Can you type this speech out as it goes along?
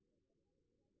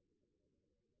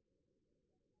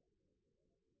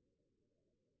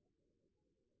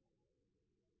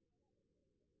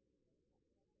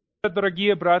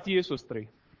Дорогие братья и сестры,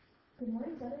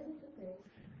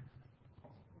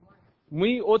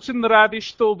 мы очень рады,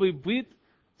 чтобы быть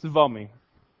с вами.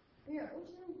 We are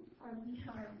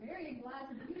very glad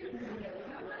to be with you.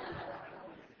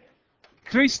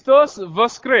 Христос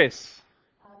воскрес!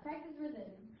 Christ is risen.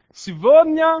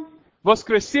 Сегодня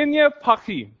воскресенье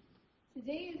Пасхи.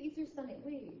 Today is Easter Sunday.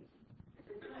 Wait.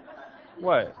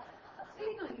 What?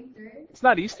 Today's not Easter. It's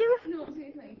not Easter? No,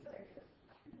 today's not Easter.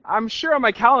 I'm sure on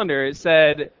my calendar it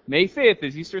said May 5th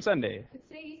is Easter Sunday. Is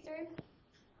today Easter?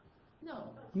 No.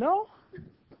 No?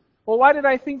 Well, why did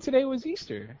I think today was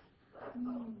Easter? I don't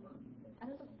know.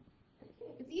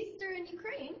 It's Easter in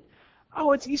Ukraine.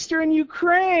 Oh, it's Easter in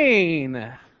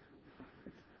Ukraine.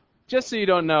 Just so you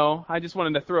don't know, I just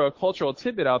wanted to throw a cultural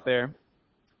tidbit out there.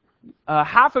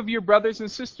 Half of your brothers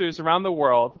and sisters around the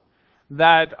world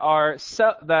that are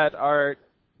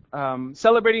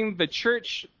celebrating the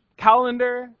church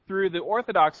calendar through the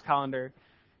Orthodox calendar,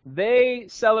 they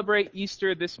celebrate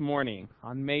Easter this morning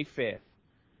on May 5th.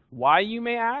 Why, you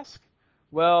may ask?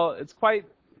 Well, it's quite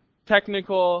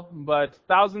technical, but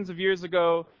thousands of years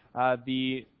ago,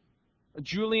 the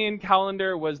Julian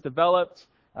calendar was developed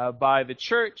by the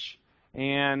church,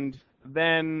 and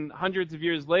then hundreds of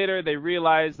years later, they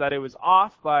realized that it was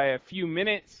off by a few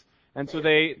minutes, and so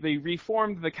they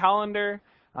reformed the calendar.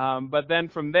 But then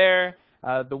from there,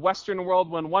 the Western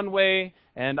world went one way,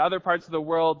 and other parts of the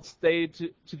world stayed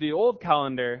to the old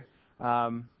calendar,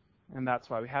 and that's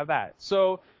why we have that.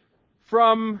 So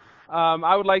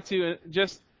I would like to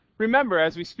just remember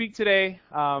as we speak today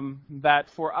that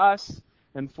for us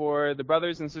and for the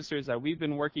brothers and sisters that we've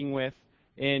been working with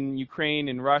in Ukraine,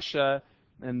 in Russia,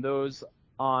 and those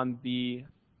on the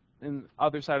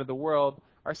other side of the world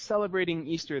are celebrating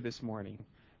Easter this morning.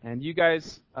 And you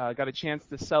guys got a chance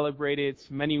to celebrate it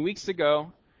many weeks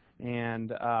ago, and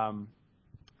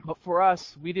but for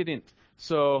us, we didn't.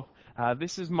 So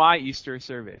this is my Easter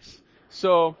service.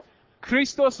 So,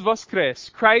 Christos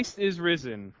voskres, Christ is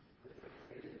risen.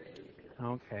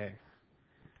 Okay.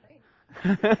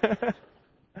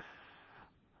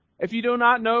 If you do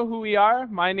not know who we are,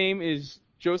 my name is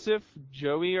Joseph,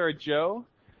 Joey, or Joe,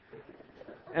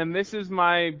 and this is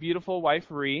my beautiful wife,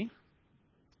 Ree.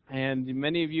 And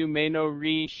many of you may know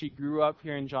Ree. She grew up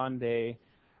here in John Day.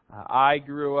 I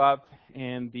grew up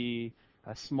in the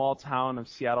small town of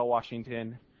Seattle,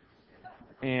 Washington.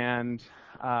 And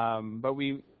but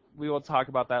we will talk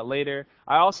about that later.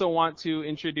 I also want to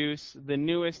introduce the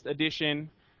newest addition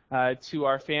to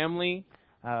our family,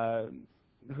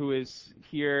 who is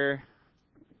here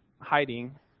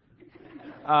hiding.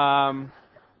 And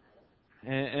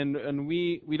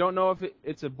we don't know if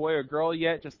it's a boy or girl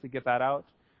yet, just to get that out.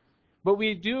 But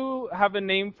we do have a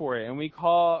name for it, and we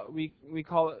call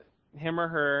him or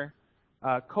her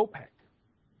Kopek.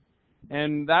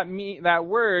 And that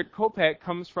word Kopek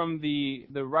comes from the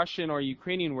Russian or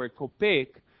Ukrainian word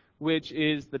kopek, which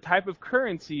is the type of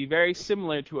currency very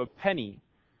similar to a penny.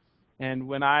 And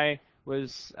when I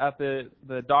was at the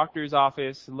doctor's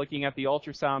office looking at the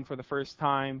ultrasound for the first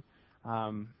time,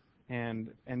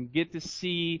 and get to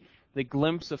see the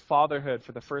glimpse of fatherhood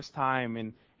for the first time,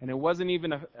 and it wasn't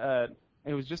even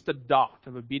it was just a dot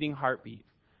of a beating heartbeat.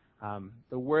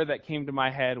 The word that came to my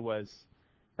head was,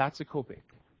 that's a kopek,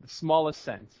 the smallest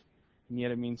cent, and yet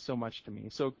it means so much to me.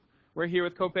 So we're here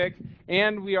with Kopek,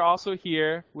 and we are also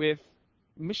here with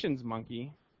Missions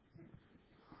Monkey.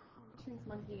 Missions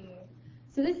Monkey.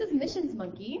 So this is Missions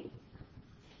Monkey,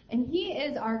 and he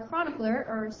is our chronicler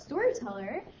or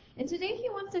storyteller, and today he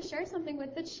wants to share something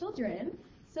with the children.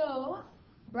 So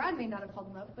Brad may not have called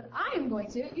him up, but I am going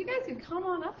to. You guys can come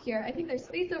on up here. I think there's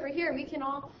space over here. We can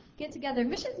all get together.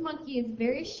 Missions Monkey is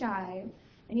very shy,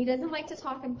 and he doesn't like to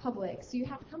talk in public, so you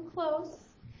have to come close,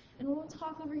 and we'll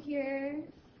talk over here.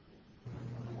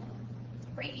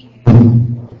 Right here.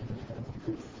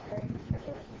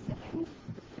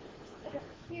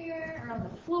 Here, or on the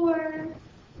floor,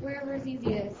 wherever is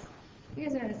easiest. You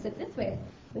guys are going to sit this way.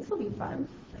 This will be fun.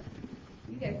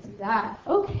 You guys do that.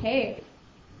 Okay.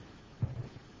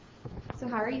 So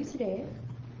how are you today?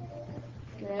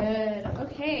 Good.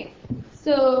 Okay.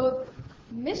 So,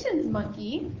 Missions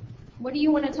Monkey, what do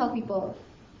you want to tell people?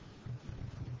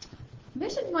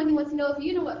 Missions Monkey wants to know if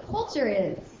you know what culture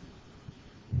is.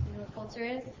 You know what culture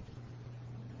is?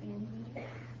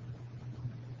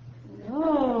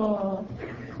 No.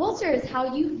 Culture is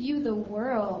how you view the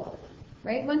world.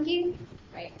 Right, Monkey?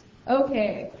 Right.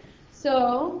 Okay.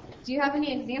 So, do you have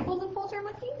any examples of culture,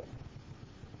 Monkey?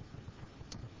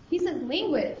 He says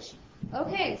language.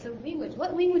 Okay, so language.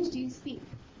 What language do you speak?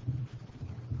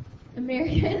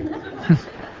 American?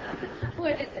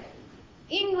 What is it?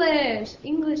 English.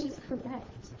 English is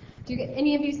correct.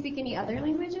 Any of you speak any other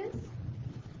languages?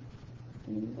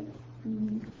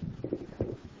 You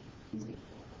speak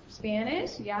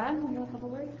Spanish? Yeah, you know a couple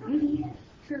words?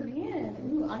 Korean.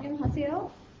 Ooh,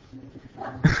 annyeonghaseyo.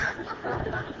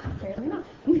 Apparently not.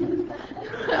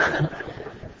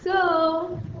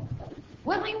 So,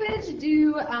 what language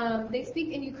do they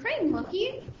speak in Ukraine,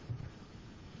 Monkey?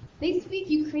 They speak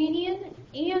Ukrainian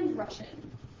and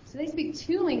Russian. So they speak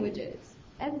 2 languages.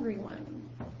 Everyone.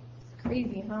 It's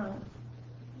crazy, huh?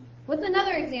 What's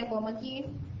another example, Monkey?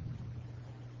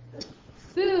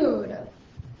 Food.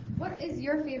 What is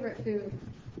your favorite food?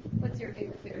 What's your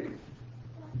favorite food?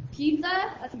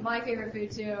 Pizza? That's my favorite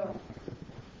food too.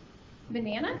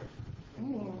 Banana?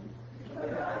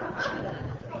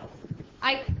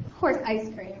 Of course, ice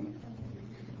cream.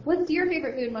 What's your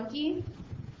favorite food, Monkey?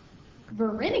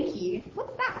 Vareniki?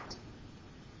 What's that?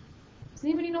 Does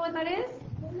anybody know what that is?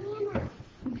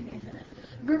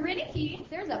 Vareniki,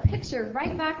 there's a picture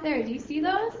right back there. Do you see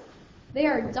those? They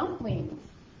are dumplings.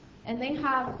 And they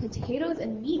have potatoes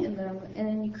and meat in them. And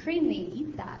in Ukraine, they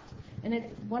eat that. And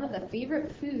it's one of the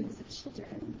favorite foods of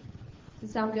children. Does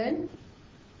it sound good?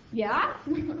 Yeah?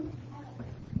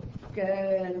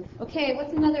 Good. Okay,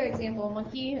 what's another example?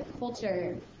 Monkey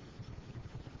culture.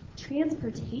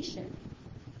 Transportation.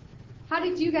 How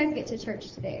did you guys get to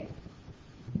church today?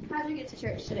 How did you get to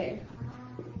church today?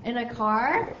 In a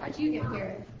car? How'd you get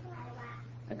here?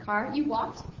 A car? You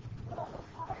walked?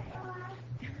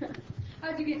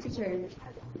 How'd you get to church?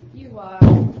 You walked.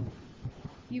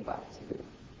 You walked.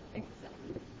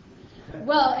 Exactly.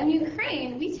 Well, in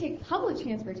Ukraine, we take public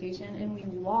transportation and we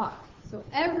walk. So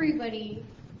everybody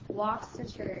walks to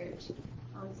church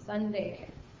on Sunday.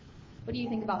 What do you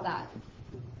think about that?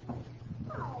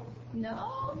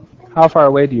 No? How far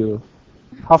away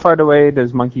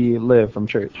does Monkey live from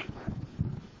church?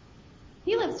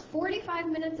 He lives 45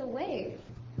 minutes away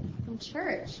from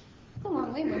church. That's a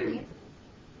long way, Monkey.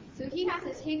 So he has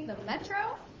to take the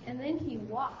metro, and then he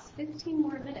walks 15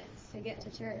 more minutes to get to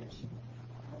church.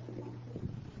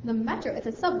 The metro, it's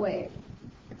a subway.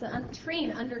 It's a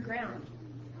train underground.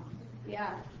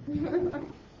 Yeah.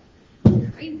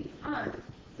 Crazy, huh?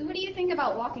 So what do you think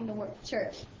about walking to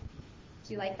church?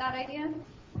 Do you like that idea?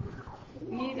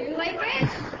 You do like it?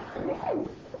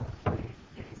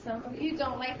 Some of you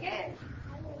don't like it.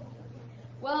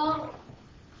 Well,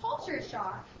 culture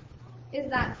shock is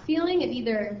that feeling of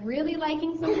either really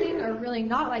liking something or really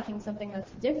not liking something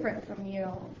that's different from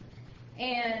you.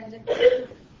 And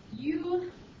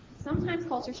sometimes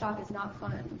culture shock is not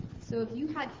fun. So if you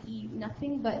had to eat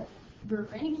nothing but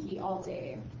vareniki all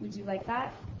day, would you like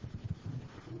that?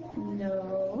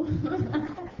 No.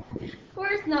 Of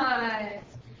course not.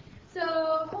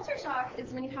 So culture shock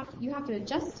is when you have to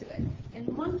adjust to it. And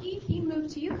Monkey, he moved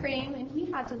to Ukraine and he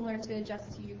had to learn to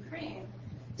adjust to Ukraine,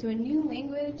 to a new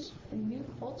language, a new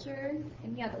culture,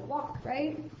 and he had to walk,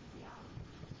 right?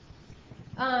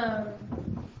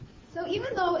 So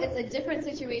even though it's a different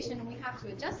situation and we have to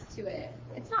adjust to it,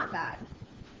 it's not bad.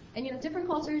 And different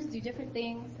cultures do different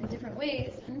things in different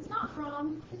ways, and it's not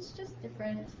wrong, it's just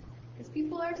different. Because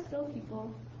people are still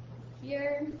people,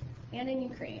 here and in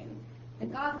Ukraine.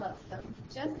 And God loves them,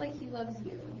 just like he loves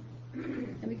you.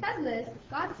 And because of this,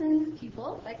 God sends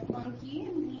people like Monkey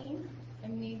and me,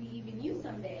 and maybe even you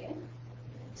someday,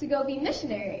 to go be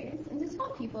missionaries and to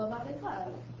tell people about his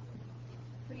love.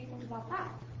 What do you think about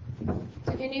that?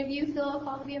 Do any of you feel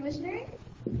called to be a missionary?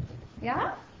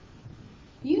 Yeah?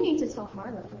 You need to tell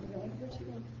Marla.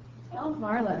 Tell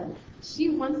Marla. She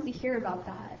wants to hear about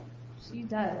that. She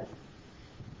does.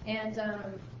 And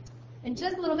in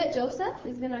just a little bit, Joseph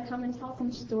is going to come and tell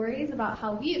some stories about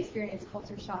how we experienced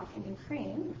culture shock in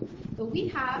Ukraine. But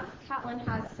Catlin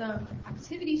has some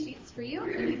activity sheets for you,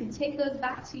 and you can take those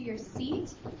back to your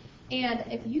seat. And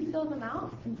if you fill them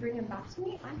out and bring them back to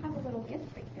me, I have a little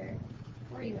gift right here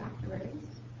for you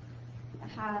afterwards. It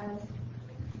has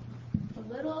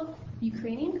a little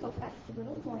Ukrainian kopek, a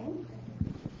little coin,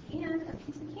 and a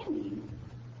piece of candy.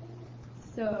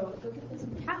 So go get this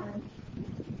from Catlin,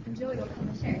 and Joey will come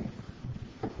and share.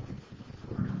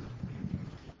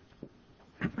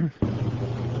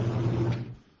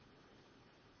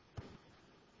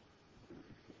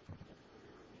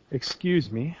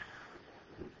 Excuse me.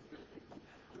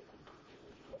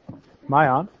 Am I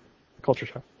on? Culture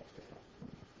shock.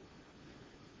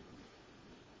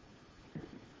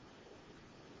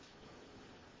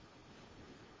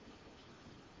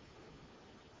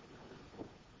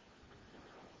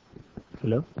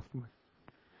 Hello?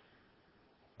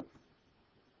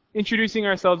 Introducing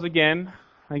ourselves again.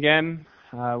 I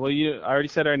already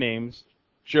said our names.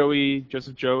 Joey,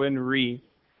 Joseph, Joe, and Ree.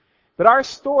 But our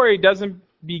story doesn't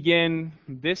begin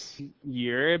this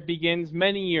year. It begins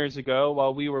many years ago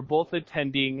while we were both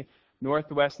attending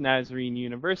Northwest Nazarene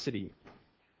University.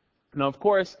 Now, of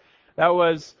course, that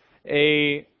was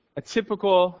a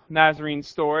typical Nazarene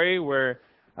story where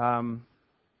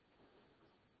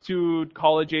two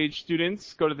college-age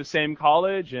students go to the same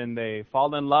college and they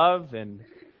fall in love, and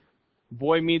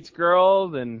boy meets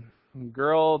girl, and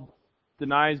girl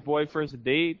denies boy first a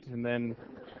date, and then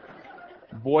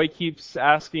boy keeps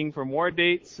asking for more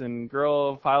dates, and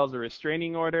girl files a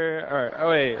restraining order. Or, oh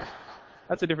wait,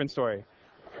 that's a different story.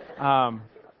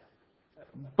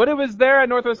 But it was there at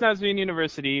Northwest Nazarene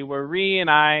University where Ree and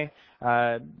I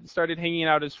started hanging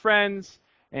out as friends,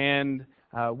 and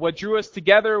what drew us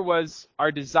together was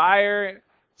our desire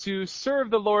to serve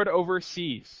the Lord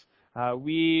overseas.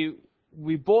 We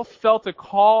both felt a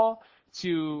call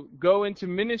to go into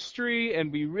ministry,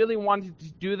 and we really wanted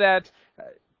to do that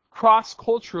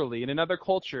cross-culturally in another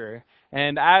culture.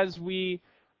 And as we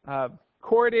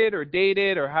courted or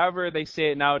dated, or however they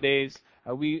say it nowadays,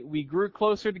 we grew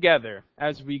closer together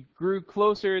as we grew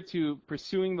closer to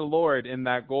pursuing the Lord in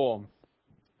that goal.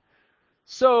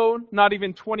 So, not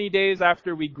even 20 days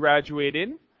after we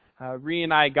graduated, Ree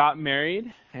and I got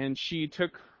married, and she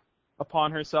took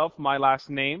upon herself my last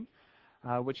name,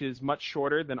 which is much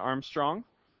shorter than Armstrong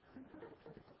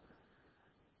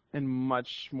and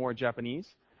much more Japanese.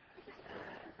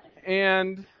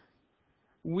 And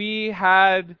we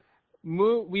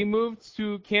moved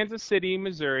to Kansas City,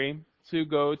 Missouri, to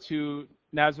go to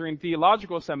Nazarene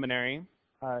Theological Seminary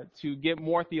to get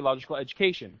more theological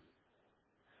education.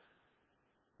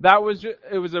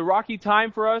 It was a rocky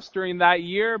time for us during that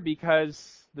year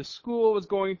because the school was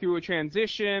going through a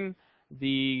transition.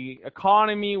 The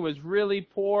economy was really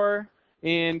poor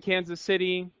in Kansas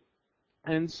City.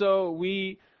 And so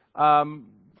we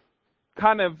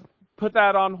kind of put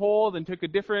that on hold and took a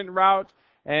different route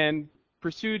and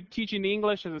pursued teaching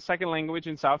English as a second language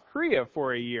in South Korea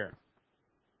for a year.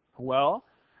 Well,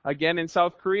 again, in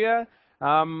South Korea,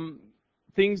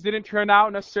 things didn't turn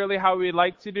out necessarily how we'd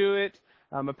like to do it.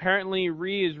 Apparently,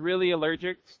 Ree is really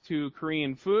allergic to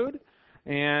Korean food,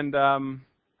 and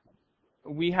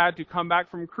we had to come back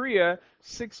from Korea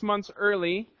 6 months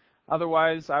early.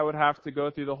 Otherwise, I would have to go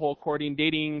through the whole courting,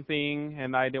 dating thing,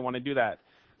 and I didn't want to do that.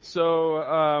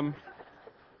 So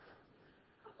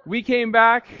we came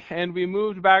back, and we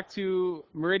moved back to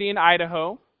Meridian,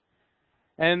 Idaho.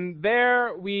 And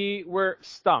there we were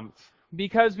stumped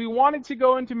because we wanted to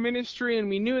go into ministry, and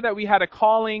we knew that we had a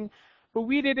calling, but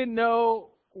we didn't know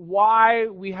why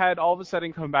we had all of a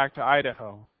sudden come back to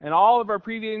Idaho. And all of our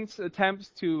previous attempts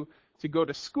to go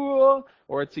to school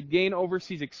or to gain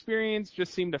overseas experience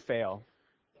just seemed to fail.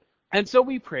 And so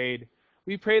we prayed.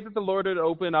 We prayed that the Lord would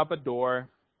open up a door.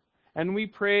 And we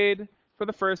prayed for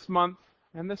the first month,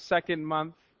 and the second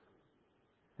month,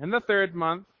 and the third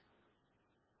month.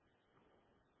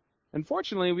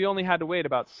 Unfortunately, we only had to wait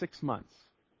about 6 months.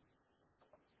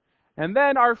 And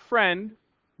then our friend,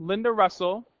 Linda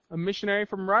Russell, a missionary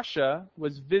from Russia,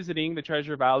 was visiting the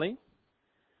Treasure Valley.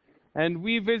 And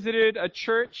we visited a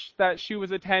church that she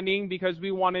was attending because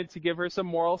we wanted to give her some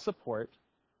moral support.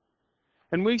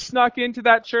 And we snuck into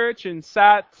that church and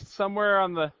sat somewhere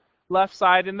on the left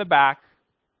side in the back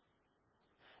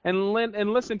and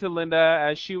listened to Linda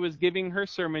as she was giving her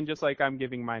sermon just like I'm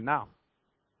giving mine now.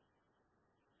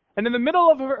 And in the middle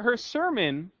of her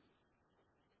sermon,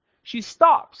 she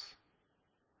stops.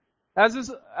 As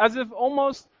if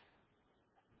almost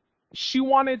she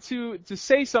wanted to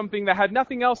say something that had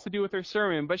nothing else to do with her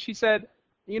sermon. But she said,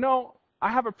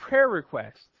 I have a prayer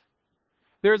request.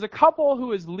 There's a couple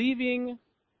who is leaving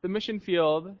the mission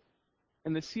field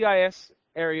in the CIS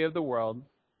area of the world.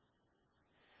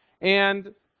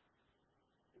 And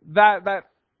that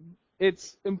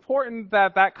it's important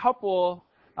that couple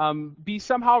be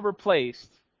somehow replaced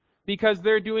because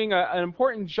they're doing an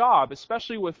important job,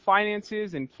 especially with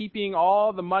finances and keeping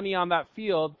all the money on that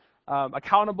field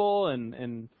accountable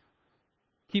and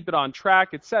keep it on track,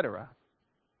 etc.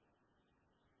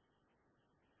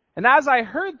 And as I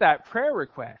heard that prayer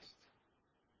request,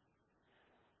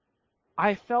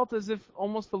 I felt as if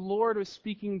almost the Lord was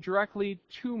speaking directly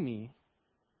to me,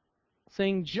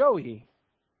 saying, Joey,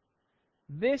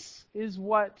 this is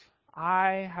what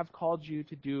I have called you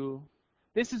to do.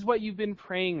 This is what you've been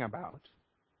praying about.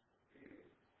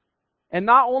 And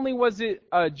not only was it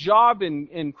a job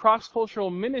in cross-cultural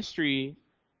ministry,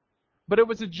 but it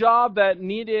was a job that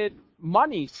needed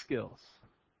money skills.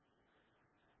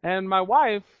 And my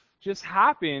wife just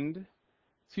happened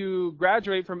to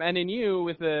graduate from NNU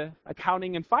with an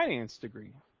accounting and finance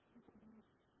degree.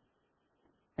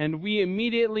 And we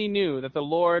immediately knew that the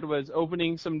Lord was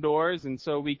opening some doors, and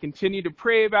so we continued to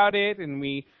pray about it, and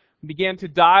we began to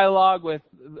dialogue with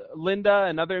Linda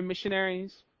and other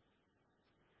missionaries.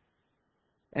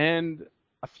 And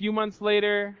a few months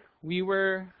later, we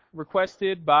were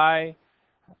requested by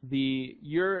the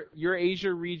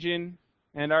Eurasia region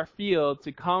and our field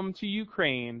to come to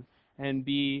Ukraine and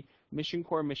be Mission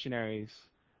Corps missionaries,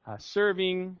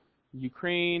 serving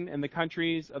Ukraine and the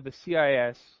countries of the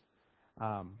CIS.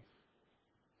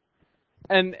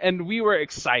 And we were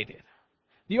excited.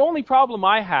 The only problem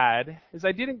I had is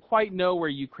I didn't quite know where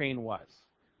Ukraine was.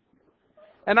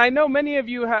 And I know many of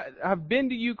you have been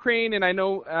to Ukraine, and I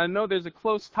know there's a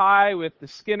close tie with the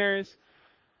Skinners.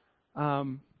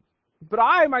 But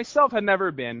I myself had never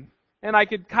been, and I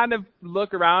could kind of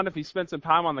look around if we spent some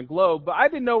time on the globe, but I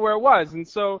didn't know where it was, and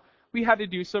so we had to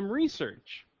do some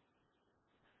research.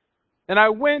 And I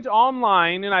went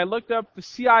online and I looked up the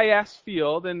CIS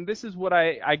field, and this is what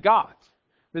I got.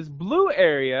 This blue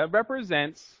area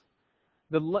represents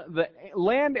the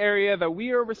land area that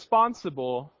we are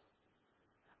responsible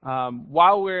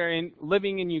while we're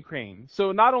living in Ukraine.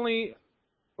 So not only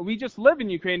we just live in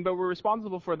Ukraine, but we're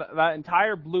responsible for that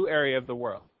entire blue area of the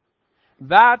world.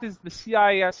 That is the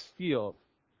CIS field.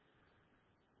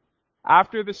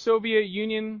 After the Soviet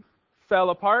Union fell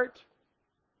apart,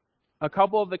 a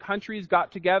couple of the countries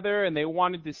got together and they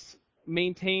wanted to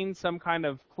maintain some kind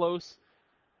of close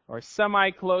or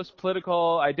semi-close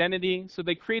political identity. So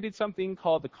they created something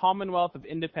called the Commonwealth of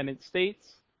Independent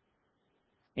States,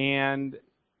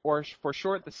 or for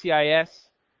short, the CIS.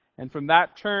 And from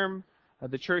that term,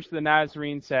 the Church of the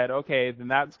Nazarene said, okay, then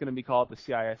that's going to be called the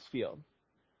CIS field.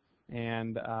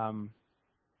 And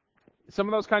some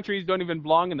of those countries don't even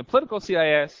belong in the political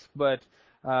CIS, but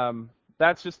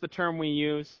that's just the term we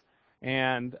use.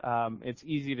 And it's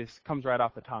easy to comes right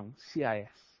off the tongue. CIS.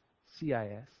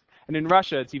 And in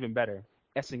Russia, it's even better.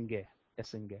 SNG.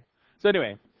 So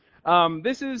anyway,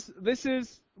 this is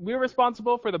we're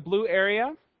responsible for the blue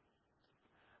area.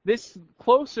 This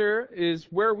closer is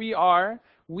where we are.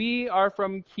 We are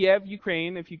from Kiev,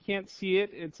 Ukraine. If you can't see it,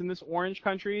 it's in this orange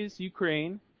country, is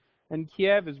Ukraine. And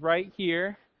Kiev is right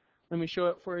here. Let me show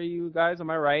it for you guys on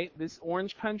my right. This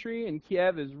orange country, and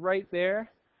Kiev is right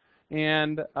there.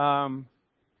 And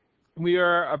we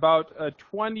are about a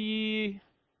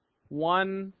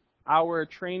 21-hour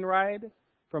train ride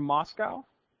from Moscow.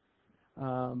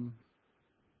 I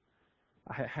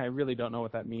really don't know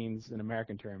what that means in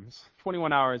American terms.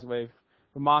 21 hours away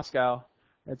from Moscow.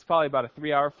 It's probably about a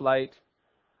 3-hour flight.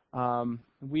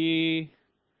 We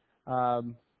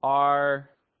are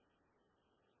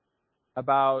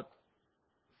about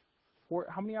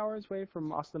how many hours away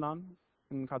from Astana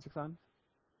in Kazakhstan?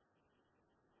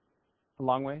 A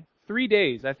long way. 3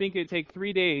 days. I think it'd take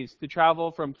 3 days to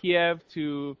travel from Kiev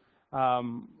to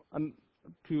Astana,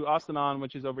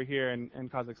 which is over here in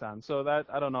Kazakhstan. So that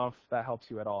I don't know if that helps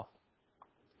you at all.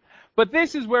 But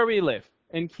this is where we live,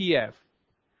 in Kiev.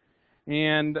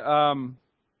 And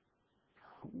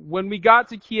when we got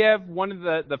to Kiev, one of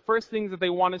the first things that they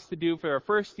want us to do for our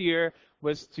first year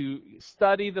was to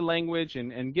study the language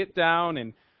and get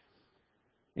down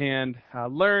and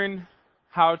learn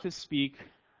how to speak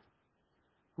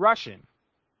Russian.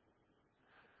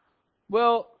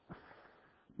 Well,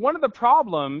 one of the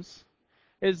problems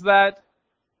is that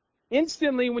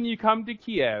instantly when you come to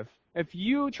Kiev, if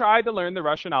you try to learn the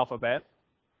Russian alphabet,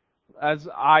 as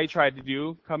I tried to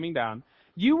do coming down,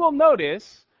 you will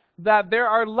notice that there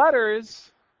are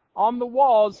letters on the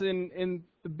walls in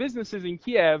the businesses in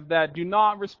Kiev that do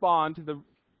not respond to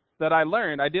that I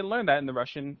learned. I didn't learn that in the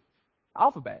Russian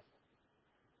alphabet.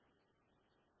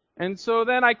 And so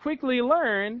then I quickly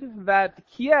learned that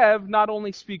Kiev not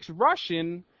only speaks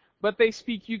Russian, but they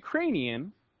speak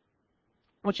Ukrainian,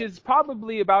 which is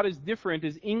probably about as different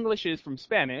as English is from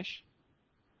Spanish.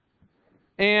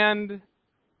 And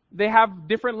they have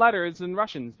different letters than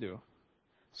Russians do.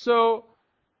 So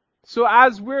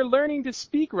as we're learning to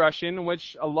speak Russian,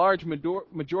 which a large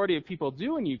majority of people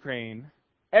do in Ukraine,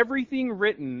 everything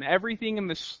in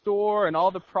the store and all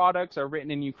the products are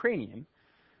written in Ukrainian.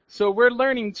 So we're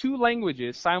learning two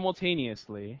languages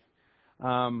simultaneously.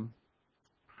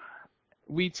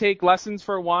 We take lessons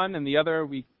for one, and the other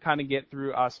we kind of get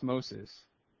through osmosis.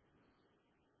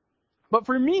 But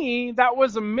for me, that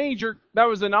was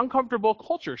an uncomfortable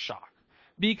culture shock,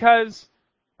 because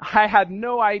I had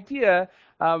no idea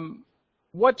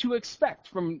what to expect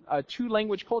from a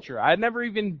two-language culture. I had never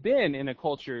even been in a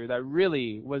culture that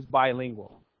really was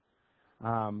bilingual.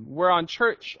 We're on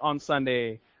church on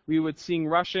Sunday. We would sing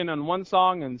Russian on one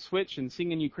song and switch and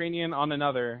sing in Ukrainian on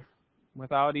another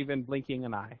without even blinking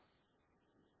an eye.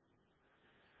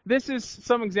 This is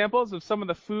some examples of some of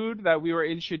the food that we were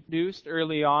introduced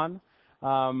early on.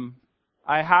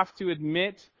 I have to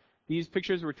admit, these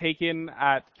pictures were taken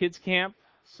at kids camp,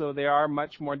 so they are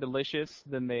much more delicious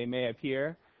than they may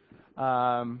appear.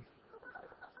 Um,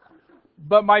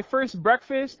 but my first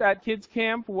breakfast at kids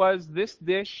camp was this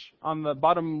dish on the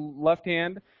bottom left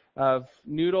hand of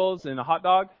noodles and a hot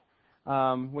dog,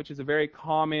 which is a very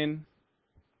common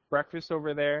breakfast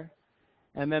over there.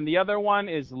 And then the other one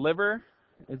is liver.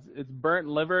 It's burnt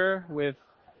liver with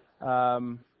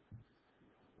um,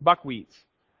 buckwheat.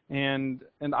 And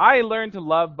I learned to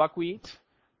love buckwheat,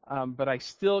 but I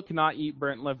still cannot eat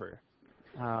burnt liver.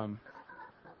 Um,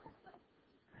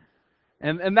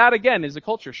 and that again is a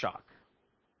culture shock.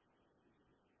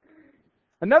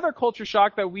 Another culture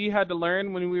shock that we had to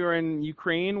learn when we were in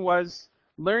Ukraine was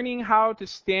learning how to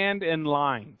stand in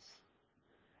lines.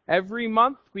 Every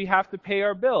month we have to pay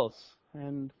our bills,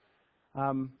 and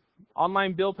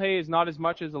online bill pay is not as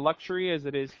much as a luxury as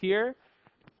it is here.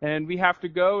 And we have to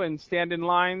go and stand in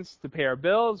lines to pay our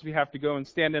bills. We have to go and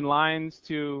stand in lines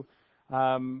to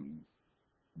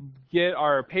get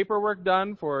our paperwork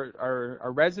done for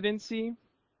our residency.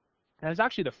 And it was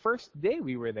actually the first day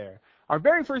we were there. Our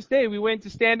very first day, we went to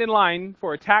stand in line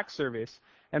for a tax service.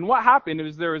 And what happened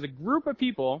was there was a group of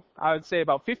people, I would say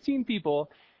about 15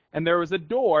 people, and there was a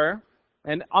door.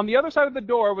 And on the other side of the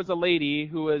door was a lady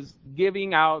who was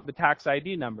giving out the tax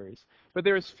ID numbers. But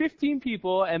there was 15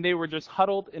 people, and they were just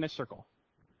huddled in a circle.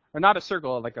 Or not a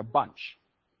circle, like a bunch.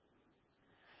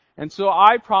 And so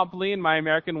I promptly, in my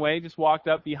American way, just walked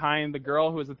up behind the girl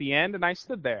who was at the end, and I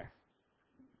stood there.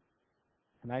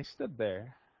 And I stood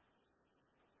there.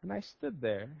 And I stood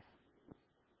there.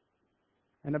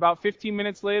 And about 15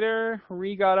 minutes later,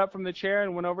 Ree got up from the chair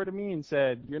and went over to me and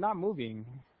said, "You're not moving.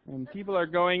 And people are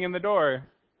going in the door."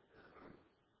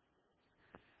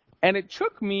 And it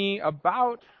took me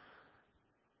about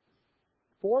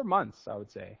 4 months, I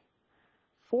would say.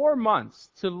 4 months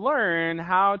to learn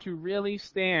how to really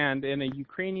stand in a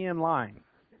Ukrainian line.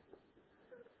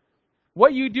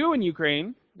 What you do in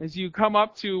Ukraine is you come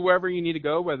up to wherever you need to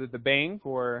go, whether the bank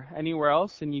or anywhere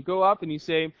else, and you go up and you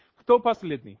say, "Kto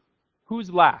последний?"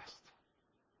 Who's last?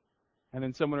 And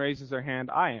then someone raises their hand,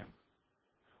 "I am."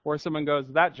 Or someone goes,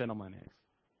 "That gentleman is."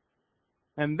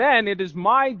 And then it is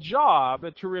my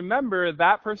job to remember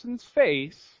that person's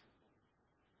face,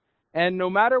 and no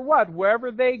matter what,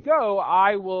 wherever they go,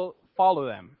 I will follow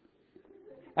them.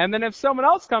 And then if someone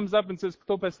else comes up and says,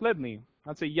 "Kto последний?"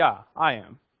 I'd say, "Yeah, I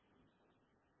am."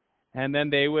 And then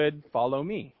they would follow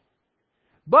me.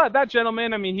 But that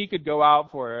gentleman, he could go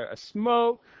out for a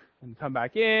smoke and come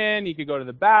back in. He could go to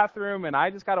the bathroom, and I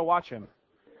just got to watch him.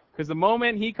 Because the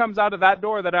moment he comes out of that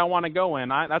door that I want to go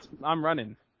in, I'm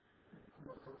running.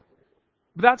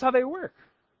 But that's how they work.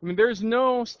 There's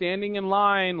no standing in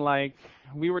line like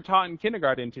we were taught in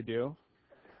kindergarten to do.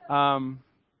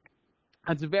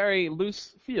 It's a very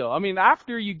loose feel.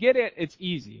 After you get it, it's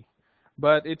easy.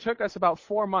 But it took us about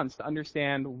 4 months to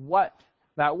understand what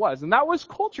that was. And that was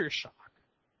culture shock.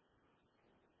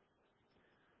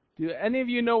 Do any of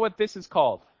you know what this is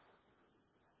called?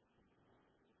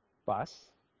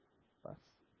 Bus.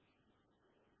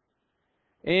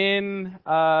 In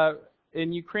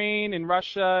Ukraine, in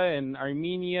Russia, in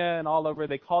Armenia, and all over,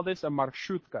 they call this a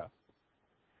marshutka,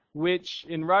 which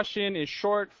in Russian is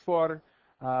short for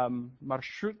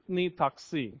marshutny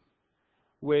taksi,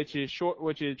 which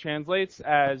it translates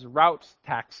as route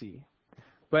taxi.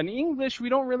 But in English, we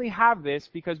don't really have this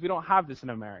because we don't have this in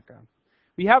America.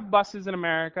 We have buses in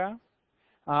America,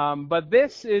 but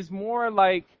this is more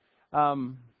like,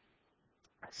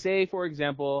 say, for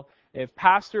example, if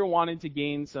pastor wanted to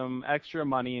gain some extra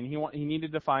money and he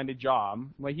needed to find a job,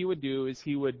 what he would do is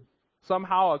he would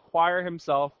somehow acquire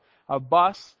himself a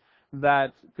bus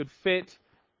that could fit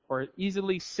or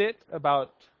easily sit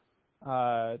about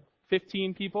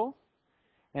 15 people,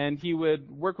 and he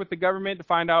would work with the government to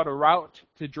find out a route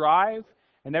to drive,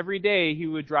 and every day he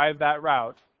would drive that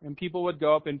route, and people would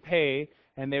go up and pay,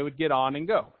 and they would get on and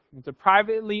go. It's a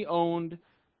privately owned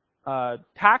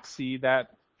taxi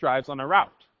that drives on a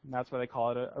route. And that's why they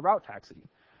call it a route taxi.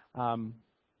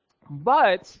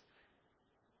 But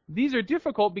these are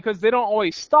difficult because they don't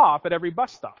always stop at every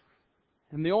bus stop.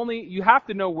 And you have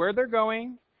to know where they're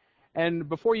going, and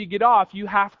before you get off, you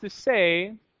have to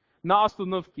say "na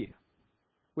ostanovki,"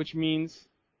 which means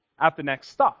at the next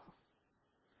stop.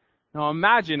 Now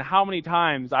imagine how many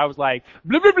times I was like,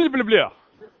 blah, blah, blah, blah, blah.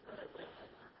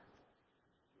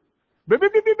 Blah, blah,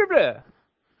 blah, blah, blah.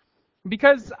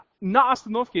 Because "na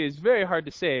ostanovki" is very hard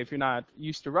to say if you're not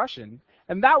used to Russian,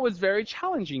 and that was very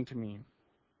challenging to me.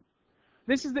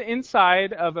 This is the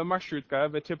inside of a marshrutka,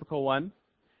 of a typical one.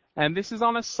 And this is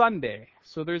on a Sunday,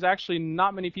 so there's actually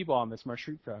not many people on this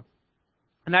marshrutka.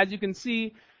 And as you can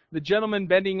see, the gentleman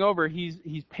bending over,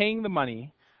 he's paying the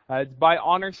money. It's by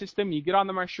honor system. You get on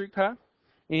the marshrutka,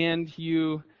 and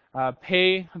you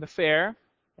pay the fare,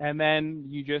 and then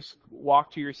you just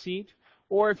walk to your seat.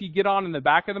 Or if you get on in the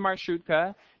back of the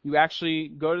marshrutka, you actually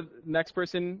go to the next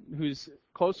person who's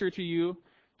closer to you,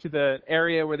 to the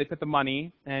area where they put the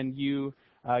money, and you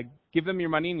give them your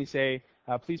money, and you say,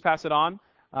 please pass it on.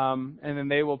 And then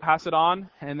they will pass it on,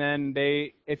 and then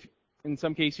if in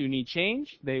some case you need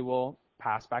change, they will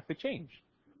pass back the change.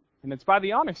 And it's by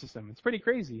the honor system. It's pretty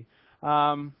crazy.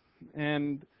 But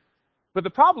the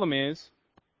problem is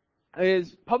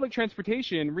public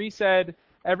transportation. Ree said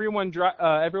everyone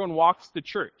walks to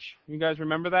church. You guys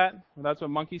remember that? Well, that's what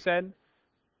Monkey said.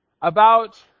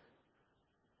 About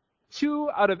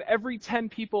 2 out of every 10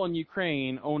 people in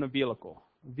Ukraine own a vehicle.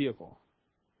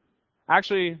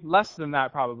 Actually, less than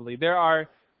that probably. There are,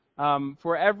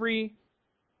 for every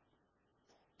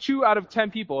 2 out of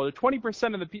 10 people,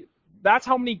 20% of the people, that's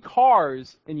how many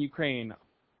cars in Ukraine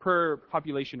per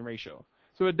population ratio.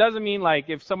 So it doesn't mean like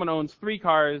if someone owns 3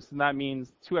 cars, then that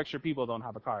means 2 extra people don't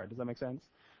have a car. Does that make sense?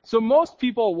 So most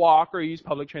people walk or use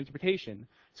public transportation.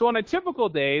 So on a typical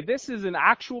day, this is an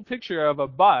actual picture of a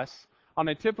bus on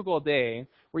a typical day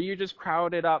where you're just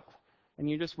crowded up and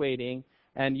you're just waiting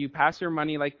and you pass your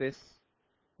money like this,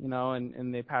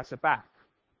 and they pass it back.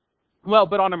 Well,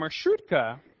 but on a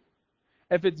marshrutka,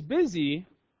 if it's busy,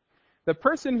 the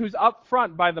person who's up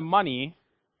front by the money,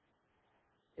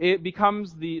 it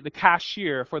becomes the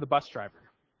cashier for the bus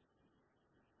driver.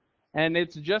 And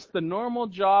it's just the normal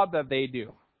job that they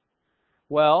do.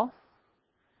 Well,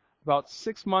 about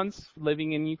 6 months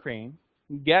living in Ukraine,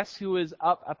 guess who is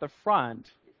up at the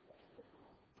front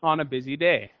on a busy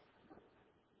day?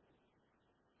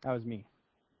 That was me.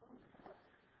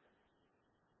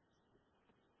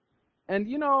 And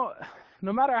no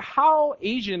matter how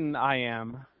Asian I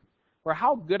am, or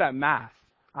how good at math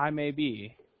I may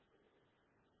be,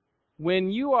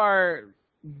 when you are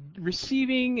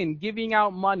receiving and giving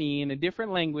out money in a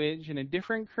different language, in a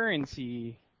different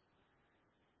currency,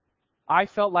 I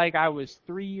felt like I was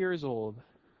 3 years old.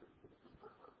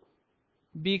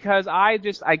 Because I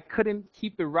couldn't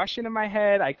keep the Russian in my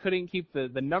head. I couldn't keep the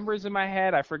numbers in my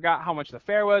head. I forgot how much the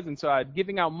fare was. And so I'd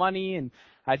giving out money, and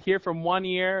I'd hear from one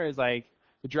ear is like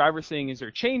the driver saying, is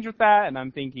there change with that? And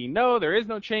I'm thinking, no, there is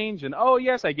no change. And oh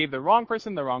yes, I gave the wrong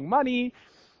person the wrong money.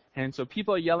 And so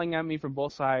people are yelling at me from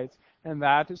both sides. And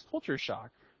that is culture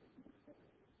shock.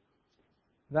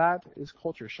 That is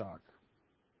culture shock.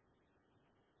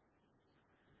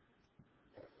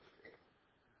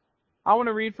 I want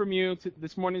to read from you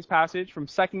this morning's passage from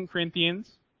 2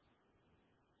 Corinthians.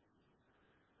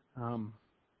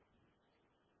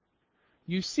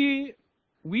 You see,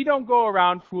 we don't go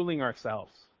around fooling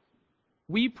ourselves.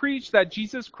 We preach that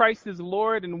Jesus Christ is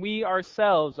Lord, and we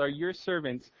ourselves are your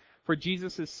servants for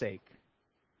Jesus' sake.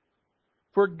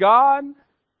 For God,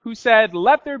 who said,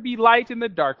 "Let there be light in the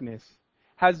darkness,"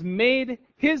 has made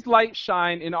his light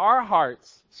shine in our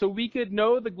hearts so we could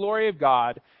know the glory of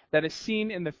God that is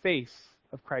seen in the face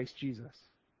of Christ Jesus.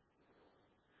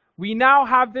 We now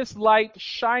have this light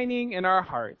shining in our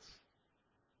hearts,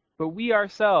 but we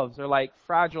ourselves are like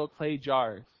fragile clay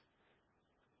jars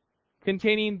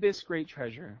containing this great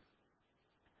treasure.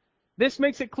 This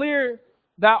makes it clear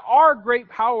that our great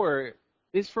power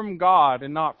is from God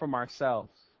and not from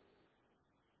ourselves.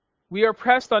 We are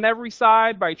pressed on every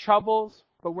side by troubles,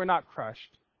 but we're not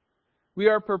crushed. We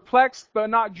are perplexed, but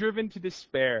not driven to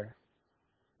despair.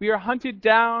 We are hunted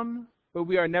down, but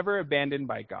we are never abandoned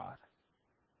by God.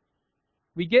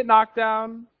 We get knocked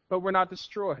down, but we're not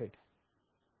destroyed.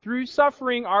 Through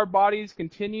suffering, our bodies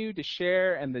continue to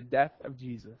share in the death of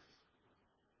Jesus,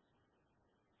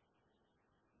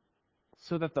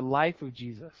 so that the life of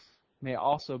Jesus may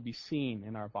also be seen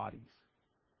in our bodies.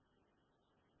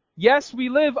 Yes, we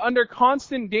live under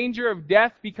constant danger of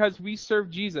death because we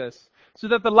serve Jesus, so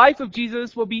that the life of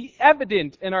Jesus will be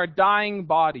evident in our dying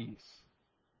bodies.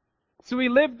 So we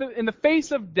live in the face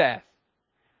of death,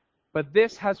 but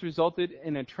this has resulted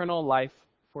in eternal life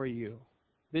for you.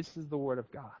 This is the Word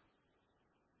of God.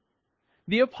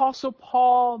 The Apostle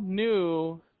Paul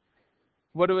knew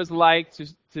what it was like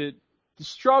to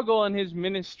struggle in his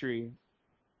ministry,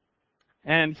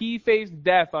 and he faced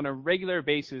death on a regular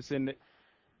basis. And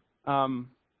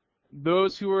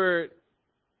those who were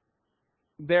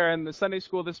there in the Sunday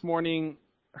school this morning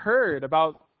heard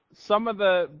about some of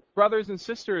the brothers and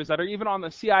sisters that are even on the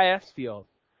CIS field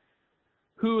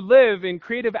who live in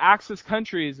creative access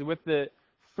countries with the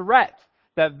threat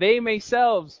that they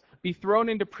themselves be thrown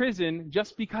into prison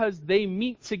just because they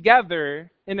meet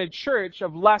together in a church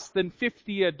of less than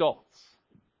 50 adults.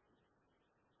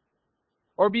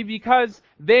 Or be because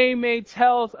they may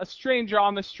tell a stranger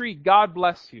on the street, God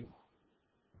bless you.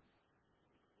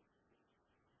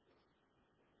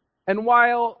 And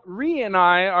while Ree and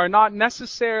I are not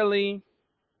necessarily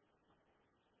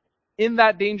in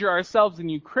that danger ourselves in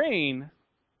Ukraine,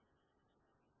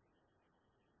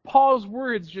 Paul's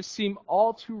words just seem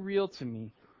all too real to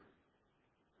me.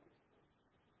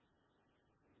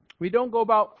 We don't go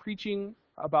about preaching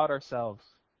about ourselves.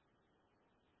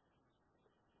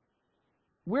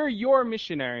 We're your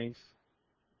missionaries.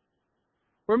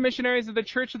 We're missionaries of the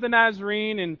Church of the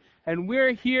Nazarene, and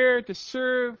we're here to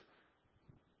serve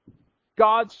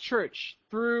God's church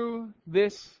through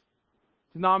this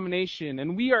denomination.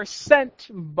 And we are sent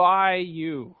by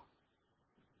you.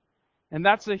 And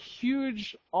that's a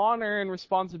huge honor and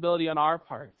responsibility on our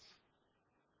parts.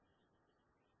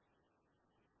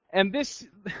 And this,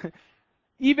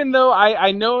 even though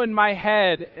I know in my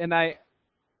head, and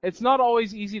it's not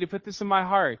always easy to put this in my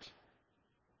heart.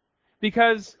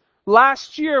 Because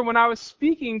last year when I was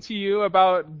speaking to you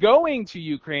about going to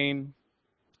Ukraine,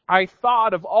 I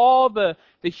thought of all the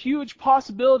huge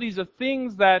possibilities of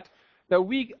things that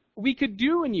we could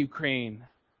do in Ukraine.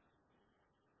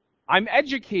 I'm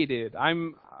educated.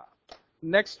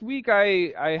 Next week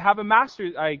I have a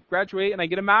master's. I graduate and I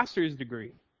get a master's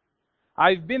degree.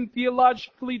 I've been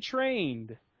theologically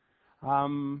trained.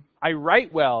 I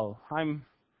write well.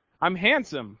 I'm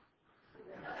handsome.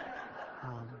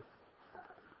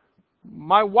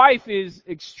 My wife is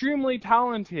extremely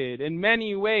talented in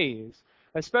many ways,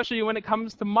 especially when it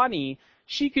comes to money.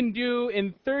 She can do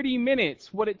in 30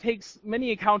 minutes what it takes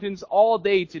many accountants all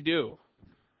day to do.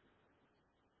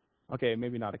 Okay,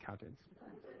 maybe not accountants.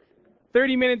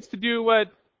 30 minutes to do what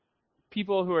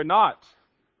people who are not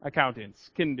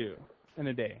accountants can do in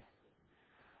a day.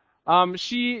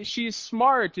 She's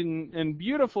smart and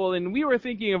beautiful, and we were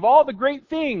thinking of all the great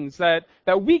things that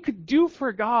we could do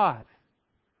for God.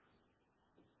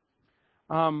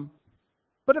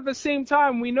 But at the same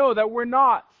time, we know that we're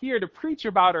not here to preach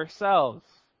about ourselves.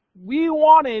 We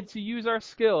wanted to use our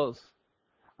skills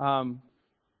to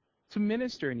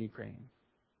minister in Ukraine.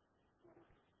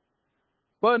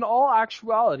 But in all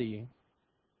actuality,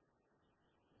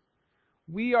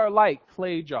 we are like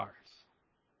clay jars.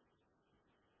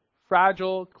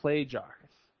 Fragile clay jars.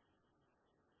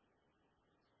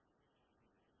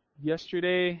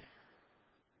 Yesterday,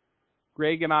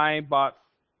 Greg and I bought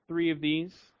 3 of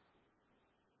these,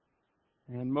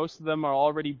 and most of them are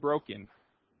already broken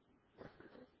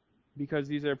because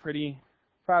these are pretty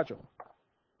fragile.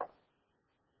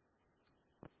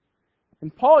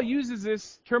 And Paul uses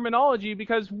this terminology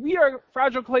because we are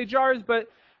fragile clay jars, but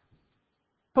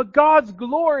God's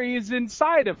glory is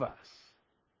inside of us.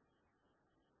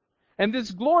 And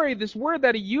this glory, this word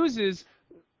that he uses,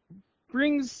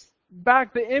 brings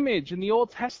back the image in the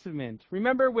Old Testament.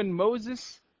 Remember when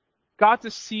Moses got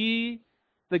to see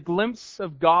the glimpse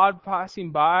of God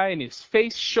passing by and his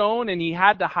face shone and he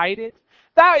had to hide it?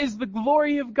 That is the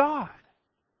glory of God.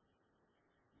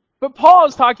 But Paul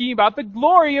is talking about the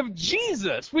glory of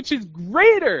Jesus, which is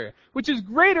greater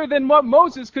than what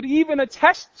Moses could even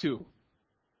attest to.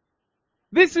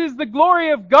 This is the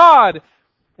glory of God.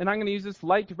 And I'm going to use this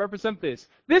light to represent this.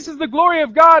 This is the glory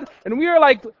of God, and we are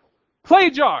like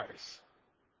clay jars,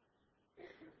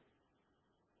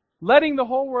 letting the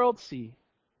whole world see.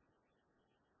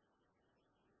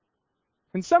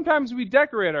 And sometimes we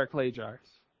decorate our clay jars.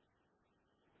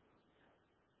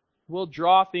 We'll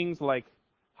draw things like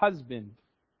husband,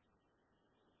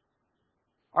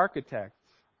 architect,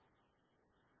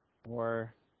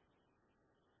 or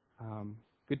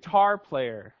guitar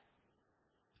player,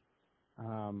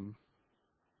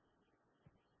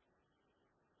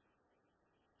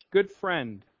 good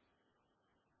friend.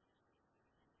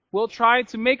 We'll try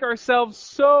to make ourselves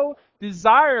so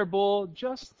desirable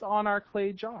just on our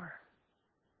clay jar.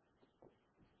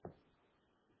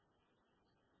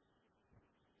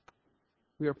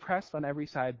 We are pressed on every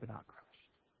side but not crushed.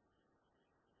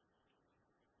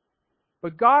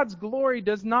 But God's glory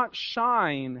does not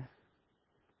shine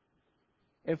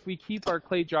if we keep our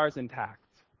clay jars intact.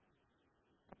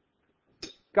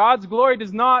 God's glory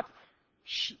is not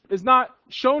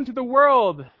shown to the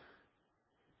world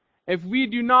if we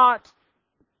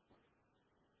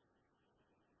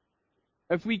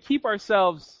keep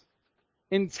ourselves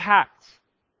intact.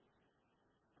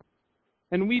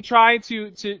 And we try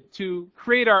to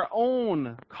create our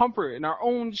own comfort in our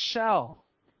own shell.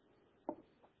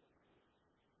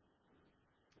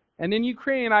 And in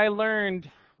Ukraine, I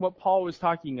learned what Paul was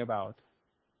talking about.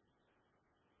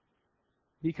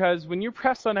 Because when you're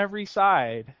pressed on every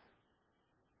side,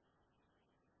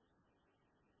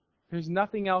 there's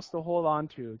nothing else to hold on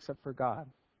to except for God.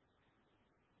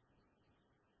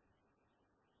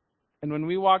 And when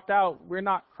we walked out, we're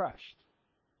not crushed.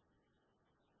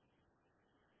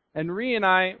 And Ree and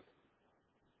I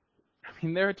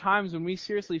mean, there are times when we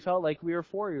seriously felt like we were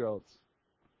 4-year-olds.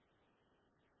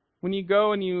 When you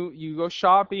go and you go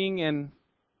shopping and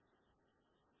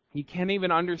you can't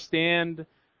even understand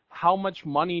how much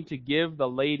money to give the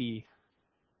lady.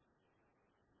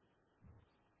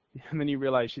 And then you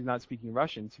realize she's not speaking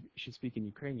Russian, she's speaking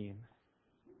Ukrainian.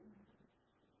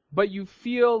 But you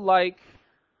feel like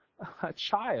a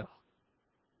child.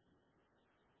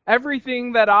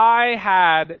 Everything that I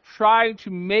had tried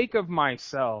to make of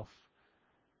myself,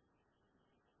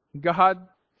 God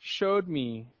showed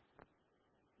me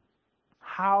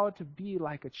how to be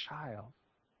like a child.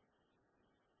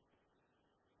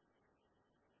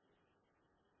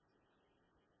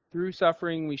 Through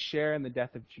suffering, we share in the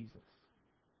death of Jesus.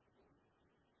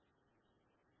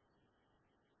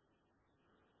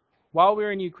 While we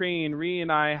were in Ukraine, Ree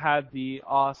and I had the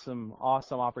awesome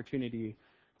opportunity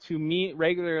to meet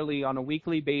regularly on a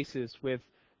weekly basis with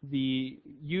the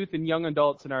youth and young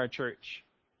adults in our church.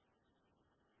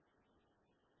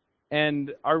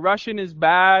 And our Russian is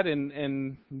bad,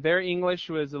 and their English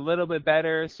was a little bit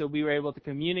better, so we were able to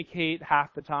communicate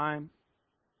half the time.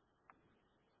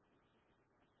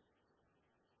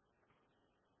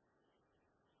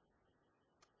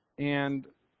 And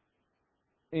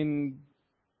in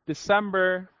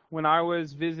December, when I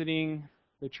was visiting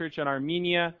the church in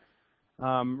Armenia,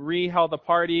 Ree held a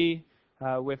party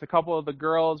with a couple of the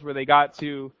girls where they got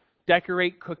to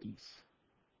decorate cookies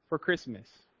for Christmas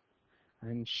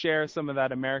and share some of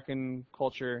that American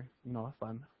culture,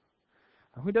 fun.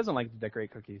 Who doesn't like to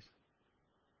decorate cookies?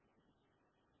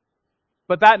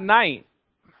 But that night,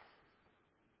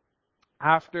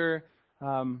 after,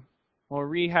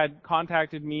 Ree had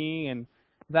contacted me, and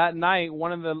that night,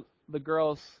 one of the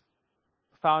girls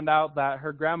found out that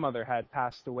her grandmother had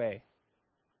passed away.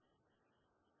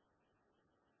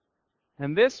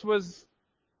 And this was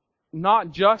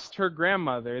not just her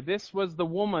grandmother. This was the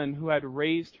woman who had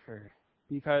raised her.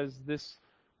 Because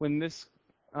when this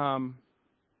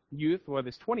youth, or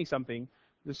this 20-something,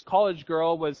 this college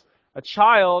girl was a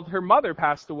child, her mother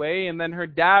passed away, and then her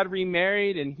dad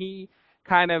remarried, and he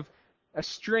kind of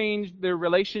estranged their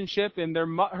relationship, and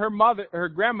her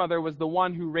grandmother was the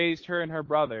one who raised her and her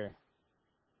brother.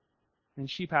 And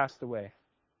she passed away.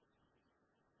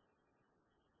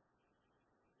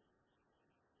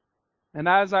 And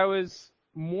as I was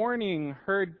mourning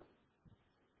her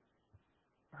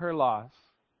loss,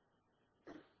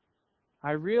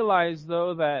 I realized,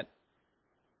 though, that,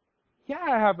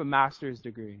 I have a master's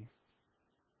degree.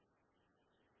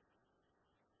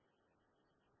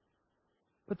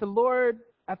 But the Lord,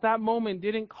 at that moment,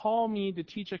 didn't call me to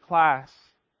teach a class.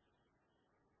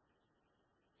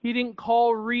 He didn't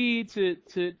call Ree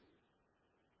to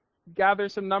gather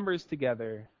some numbers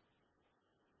together.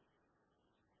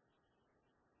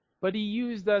 But He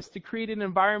used us to create an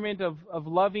environment of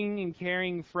loving and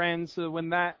caring friends, so when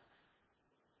that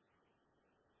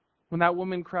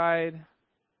woman cried,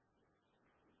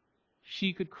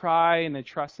 she could cry in a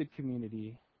trusted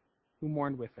community who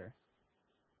mourned with her.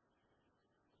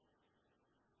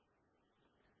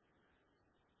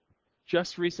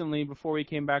 Just recently, before we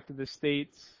came back to the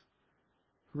States,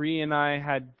 Ree and I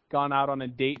had gone out on a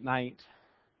date night,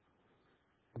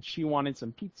 and she wanted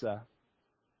some pizza.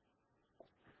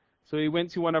 So we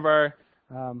went to one of our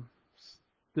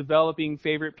developing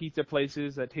favorite pizza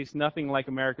places that taste nothing like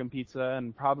American pizza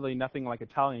and probably nothing like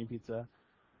Italian pizza.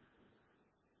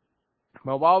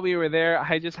 But while we were there,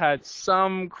 I just had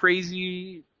some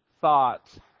crazy thought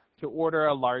to order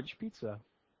a large pizza.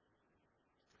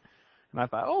 And I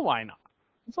thought, why not?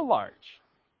 It's a large.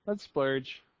 Let's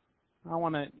splurge. I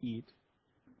want to eat.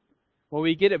 Well,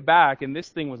 we get it back, and this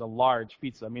thing was a large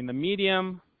pizza. I mean, the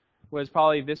medium was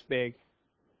probably this big,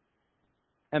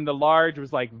 and the large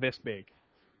was like this big.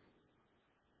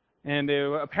 And it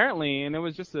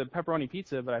was just a pepperoni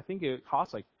pizza, but I think it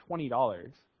cost like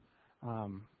 $20.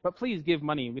 But please give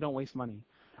money. We don't waste money.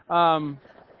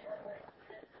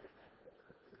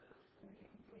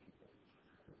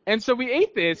 And so we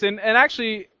ate this, and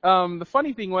actually, the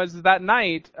funny thing was that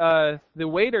night, the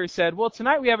waiter said, well,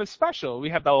 tonight we have a special.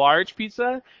 We have the large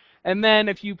pizza, and then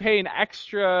if you pay an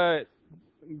extra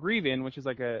hryvnia, which is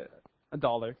like a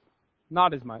dollar,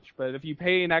 not as much, but if you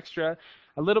pay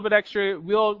a little bit extra,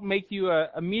 we'll make you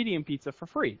a medium pizza for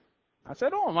free. I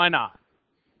said, why not?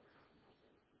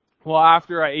 Well,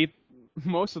 after I ate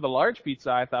most of the large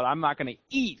pizza, I thought, I'm not going to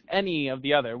eat any of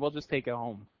the other. We'll just take it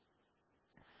home.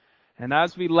 And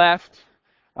as we left,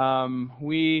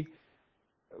 we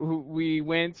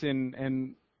went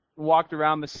and walked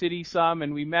around the city some,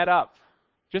 and we met up.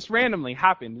 Just randomly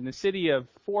happened in a city of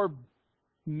 4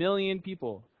 million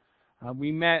people.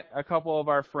 We met a couple of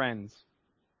our friends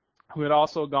who had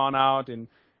also gone out and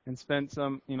spent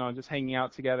some, just hanging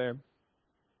out together.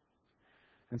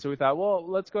 And so we thought, well,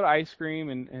 let's go to ice cream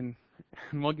and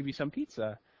we'll give you some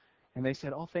pizza. And they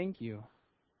said, oh, thank you.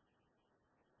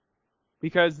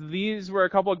 Because these were a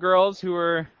couple of girls who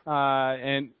were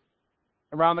around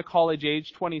the college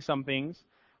age, 20-somethings.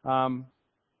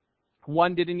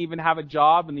 One didn't even have a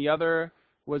job, and the other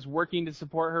was working to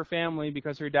support her family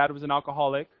because her dad was an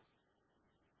alcoholic.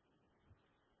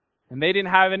 And they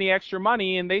didn't have any extra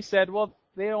money, and they said, well,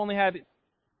 they only had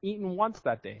eaten once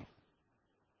that day.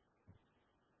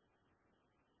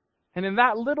 And in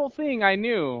that little thing, I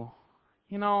knew,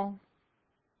 I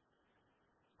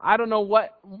don't know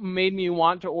what made me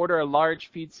want to order a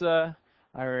large pizza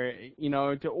or,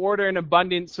 to order in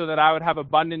abundance so that I would have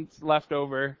abundance left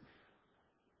over.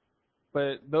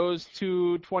 But those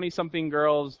two 20-something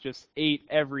girls just ate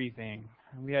everything.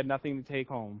 And we had nothing to take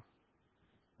home.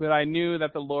 But I knew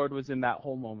that the Lord was in that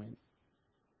whole moment.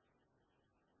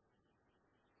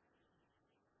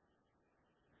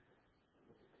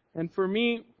 And for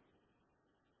me,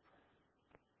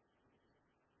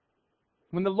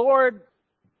 when the Lord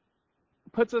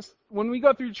when we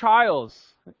go through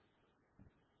trials,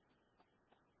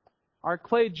 our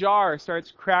clay jar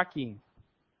starts cracking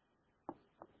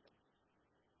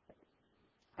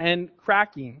and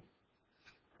cracking,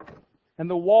 and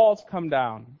the walls come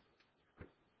down.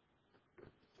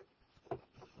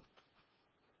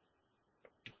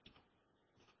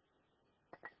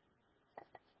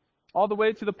 All the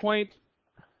way to the point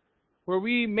where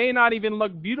we may not even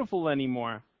look beautiful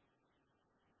anymore.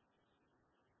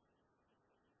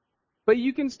 But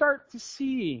you can start to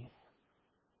see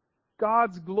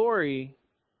God's glory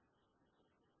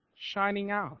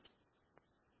shining out.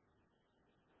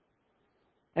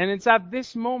 And it's at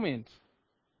this moment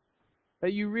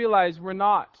that you realize we're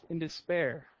not in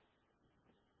despair.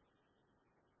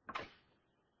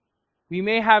 We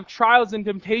may have trials and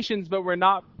temptations, but we're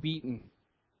not beaten.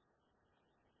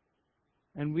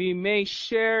 And we may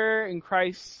share in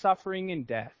Christ's suffering and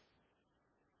death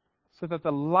so that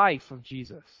the life of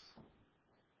Jesus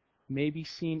may be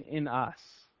seen in us.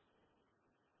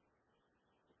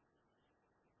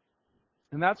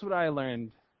 And that's what I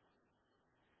learned.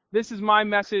 This is my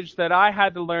message that I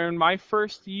had to learn my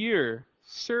first year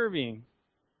serving.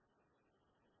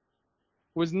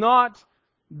 Was not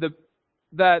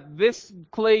that this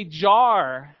clay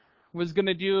jar was going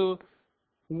to do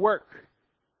work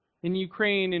in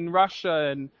Ukraine, in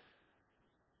Russia, and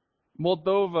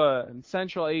Moldova, and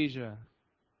Central Asia.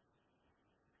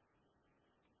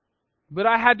 But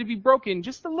I had to be broken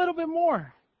just a little bit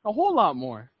more, a whole lot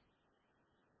more,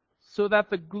 so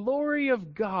that the glory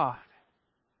of God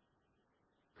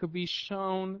could be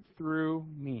shown through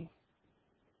me.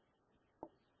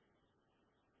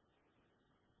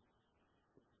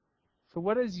 So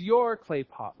what does your clay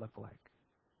pot look like?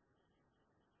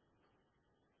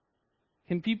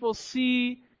 Can people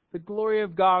see the glory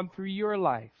of God through your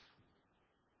life?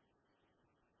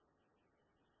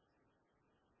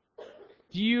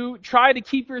 Do you try to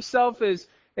keep yourself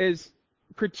as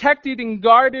protected and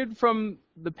guarded from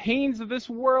the pains of this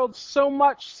world so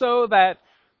much so that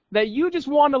you just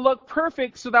want to look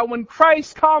perfect so that when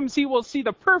Christ comes, he will see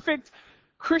the perfect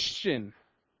Christian?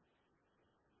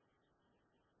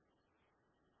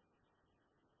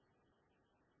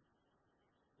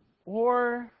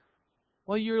 Or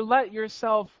will you let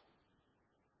yourself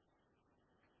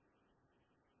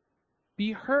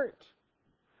be hurt?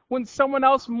 When someone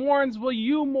else mourns, will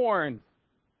you mourn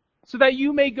so that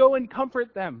you may go and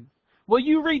comfort them? Will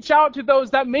you reach out to those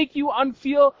that make you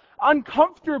feel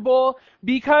uncomfortable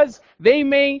because they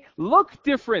may look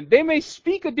different? They may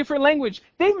speak a different language.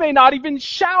 They may not even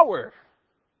shower.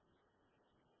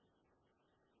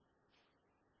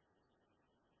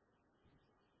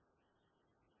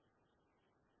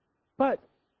 But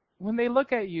when they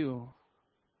look at you,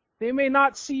 they may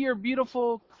not see your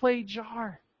beautiful clay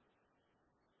jar.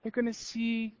 They're going to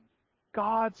see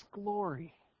God's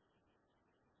glory.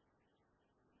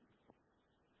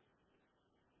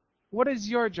 What does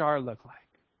your jar look like?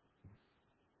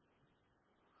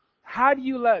 How do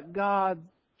you let God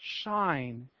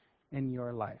shine in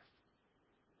your life?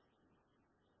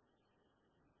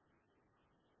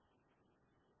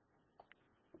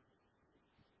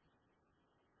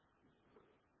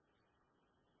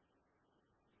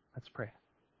 Let's pray.